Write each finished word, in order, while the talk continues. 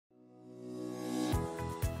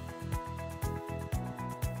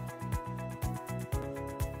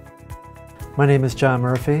My name is John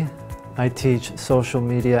Murphy. I teach social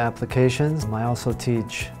media applications. I also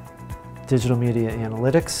teach digital media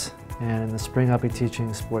analytics, and in the spring I'll be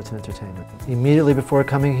teaching sports and entertainment. Immediately before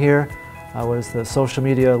coming here, I was the social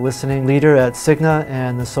media listening leader at Cigna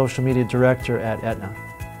and the social media director at Aetna.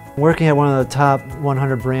 Working at one of the top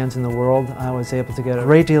 100 brands in the world, I was able to get a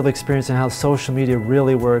great deal of experience in how social media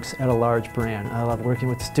really works at a large brand. I love working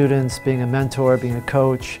with students, being a mentor, being a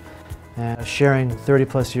coach, and sharing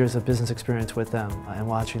 30+ years of business experience with them and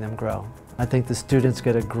watching them grow. I think the students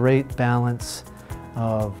get a great balance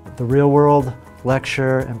of the real world,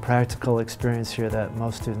 lecture, and practical experience here that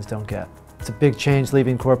most students don't get. It's a big change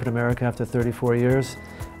leaving corporate America after 34 years,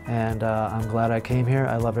 and I'm glad I came here.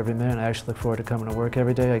 I love every minute. I actually look forward to coming to work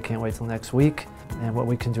every day. I can't wait till next week and what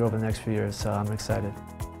we can do over the next few years, so I'm excited.